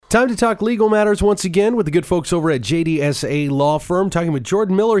Time to talk legal matters once again with the good folks over at JDSA Law Firm. Talking with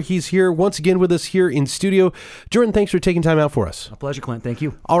Jordan Miller. He's here once again with us here in studio. Jordan, thanks for taking time out for us. A pleasure, Clint. Thank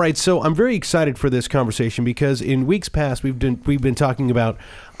you. All right, so I'm very excited for this conversation because in weeks past we've been talking about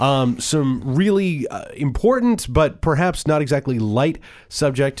some really important but perhaps not exactly light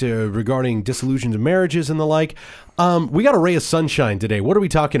subject regarding dissolutions of marriages and the like. We got a ray of sunshine today. What are we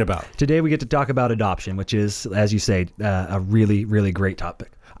talking about? Today we get to talk about adoption, which is, as you say, a really, really great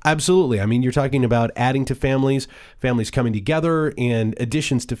topic. Absolutely. I mean, you're talking about adding to families, families coming together, and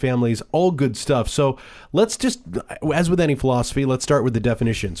additions to families, all good stuff. So let's just, as with any philosophy, let's start with the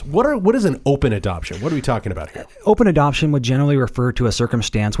definitions. What is an open adoption? What are we talking about here? Open adoption would generally refer to a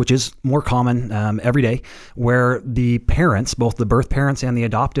circumstance, which is more common every day, where the parents, both the birth parents and the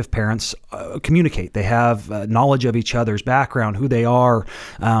adoptive parents, communicate. They have knowledge of each other's background, who they are.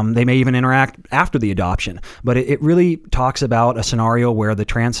 They may even interact after the adoption. But it really talks about a scenario where the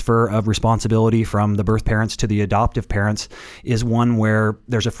transfer of responsibility from the birth parents to the adoptive parents is one where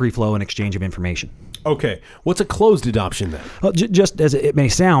there's a free flow and exchange of information. Okay. What's a closed adoption then? Well, just as it may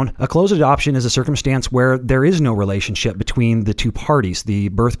sound, a closed adoption is a circumstance where there is no relationship between the two parties. The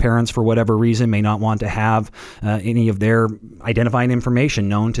birth parents, for whatever reason, may not want to have any of their identifying information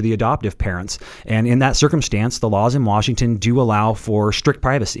known to the adoptive parents. And in that circumstance, the laws in Washington do allow for strict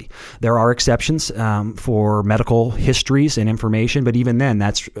privacy. There are exceptions for medical histories and information, but even then,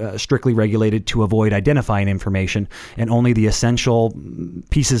 that's strictly regulated to avoid identifying information, and only the essential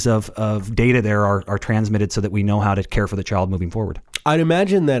pieces of data there are transmitted so that we know how to care for the child moving forward. I'd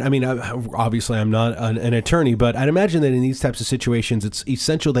imagine that, I mean, obviously I'm not an attorney, but I'd imagine that in these types of situations, it's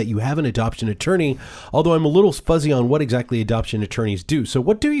essential that you have an adoption attorney, although I'm a little fuzzy on what exactly adoption attorneys do. So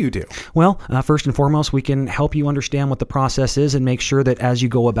what do you do? Well, first and foremost, we can help you understand what the process is and make sure that as you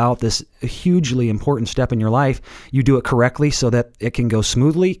go about this hugely important step in your life, you do it correctly so that it can go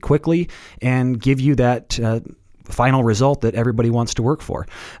smoothly, quickly, and give you that final result that everybody wants to work for.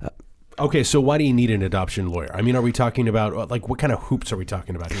 Okay, so why do you need an adoption lawyer? I mean, are we talking about, like, what kind of hoops are we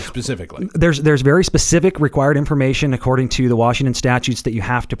talking about here specifically? There's very specific required information according to the Washington statutes that you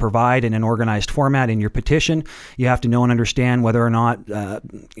have to provide in an organized format in your petition. You have to know and understand whether or not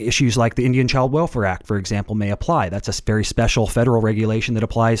issues like the Indian Child Welfare Act, for example, may apply. That's a very special federal regulation that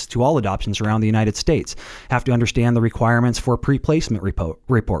applies to all adoptions around the United States. Have to understand the requirements for pre-placement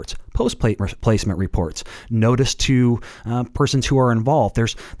reports, post-placement reports, notice to persons who are involved.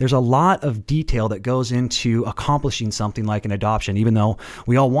 There's a lot of detail that goes into accomplishing something like an adoption. Even though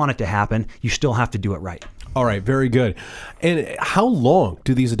we all want it to happen, you still have to do it right. All right, very good. And how long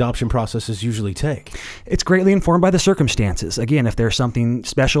do these adoption processes usually take? It's greatly informed by the circumstances. Again, if there's something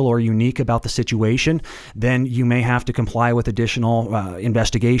special or unique about the situation, then you may have to comply with additional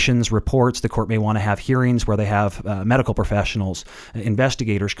investigations, reports. The court may want to have hearings where they have medical professionals,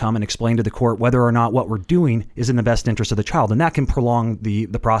 investigators come and explain to the court whether or not what we're doing is in the best interest of the child. And that can prolong the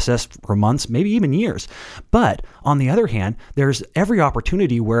process for months, maybe even years. But on the other hand, there's every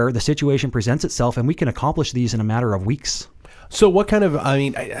opportunity where the situation presents itself and we can accomplish these in a matter of weeks. So what kind of, I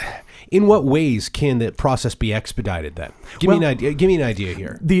mean, in what ways can the process be expedited then? Give me an idea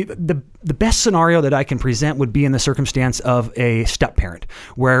here. The best scenario that I can present would be in the circumstance of a step parent,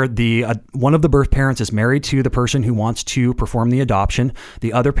 where one of the birth parents is married to the person who wants to perform the adoption.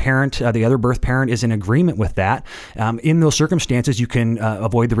 The other parent, the other birth parent, is in agreement with that. In those circumstances, you can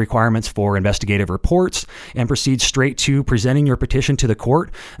avoid the requirements for investigative reports and proceed straight to presenting your petition to the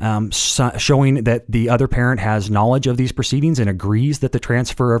court, showing that the other parent has knowledge of these proceedings and agrees that the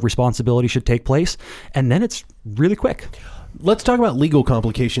transfer of responsibility should take place. And then it's really quick. Let's talk about legal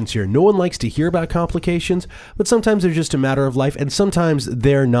complications here. No one likes to hear about complications, but sometimes they're just a matter of life, and sometimes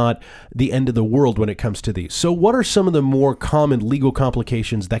they're not the end of the world when it comes to these. So what are some of the more common legal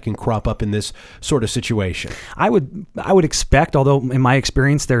complications that can crop up in this sort of situation? I would expect, although in my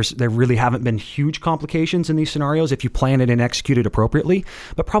experience, there really haven't been huge complications in these scenarios if you plan it and execute it appropriately,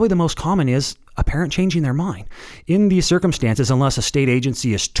 but probably the most common is a parent changing their mind. In these circumstances, unless a state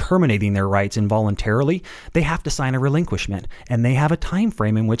agency is terminating their rights involuntarily, they have to sign a relinquishment, and they have a time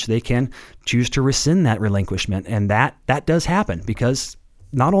frame in which they can choose to rescind that relinquishment. And that does happen because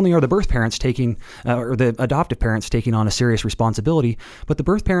not only are the birth parents or the adoptive parents taking on a serious responsibility, but the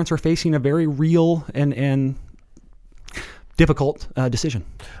birth parents are facing a very real and difficult decision.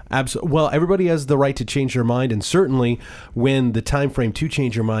 Absolutely. Well, everybody has the right to change their mind, and certainly when the time frame to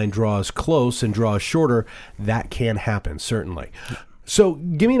change your mind draws close and draws shorter, that can happen, certainly. So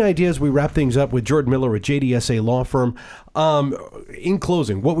give me an idea as we wrap things up with Jordan Miller at JDSA Law Firm. In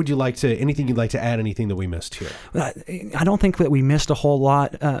closing, what would you like to, anything you'd like to add, anything that we missed here? I don't think that we missed a whole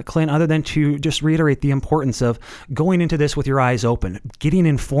lot, Clint, other than to just reiterate the importance of going into this with your eyes open, getting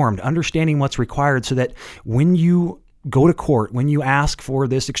informed, understanding what's required so that when you go to court, when you ask for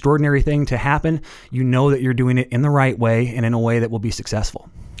this extraordinary thing to happen, you know that you're doing it in the right way and in a way that will be successful.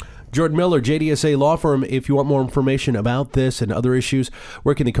 Jordan Miller, JDSA Law Firm. If you want more information about this and other issues,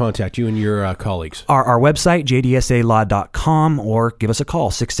 where can they contact you and your colleagues? Our website, jdsalaw.com, or give us a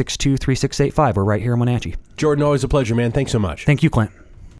call, 662-3685. We're right here in Wenatchee. Jordan, always a pleasure, man. Thanks so much. Thank you, Clint.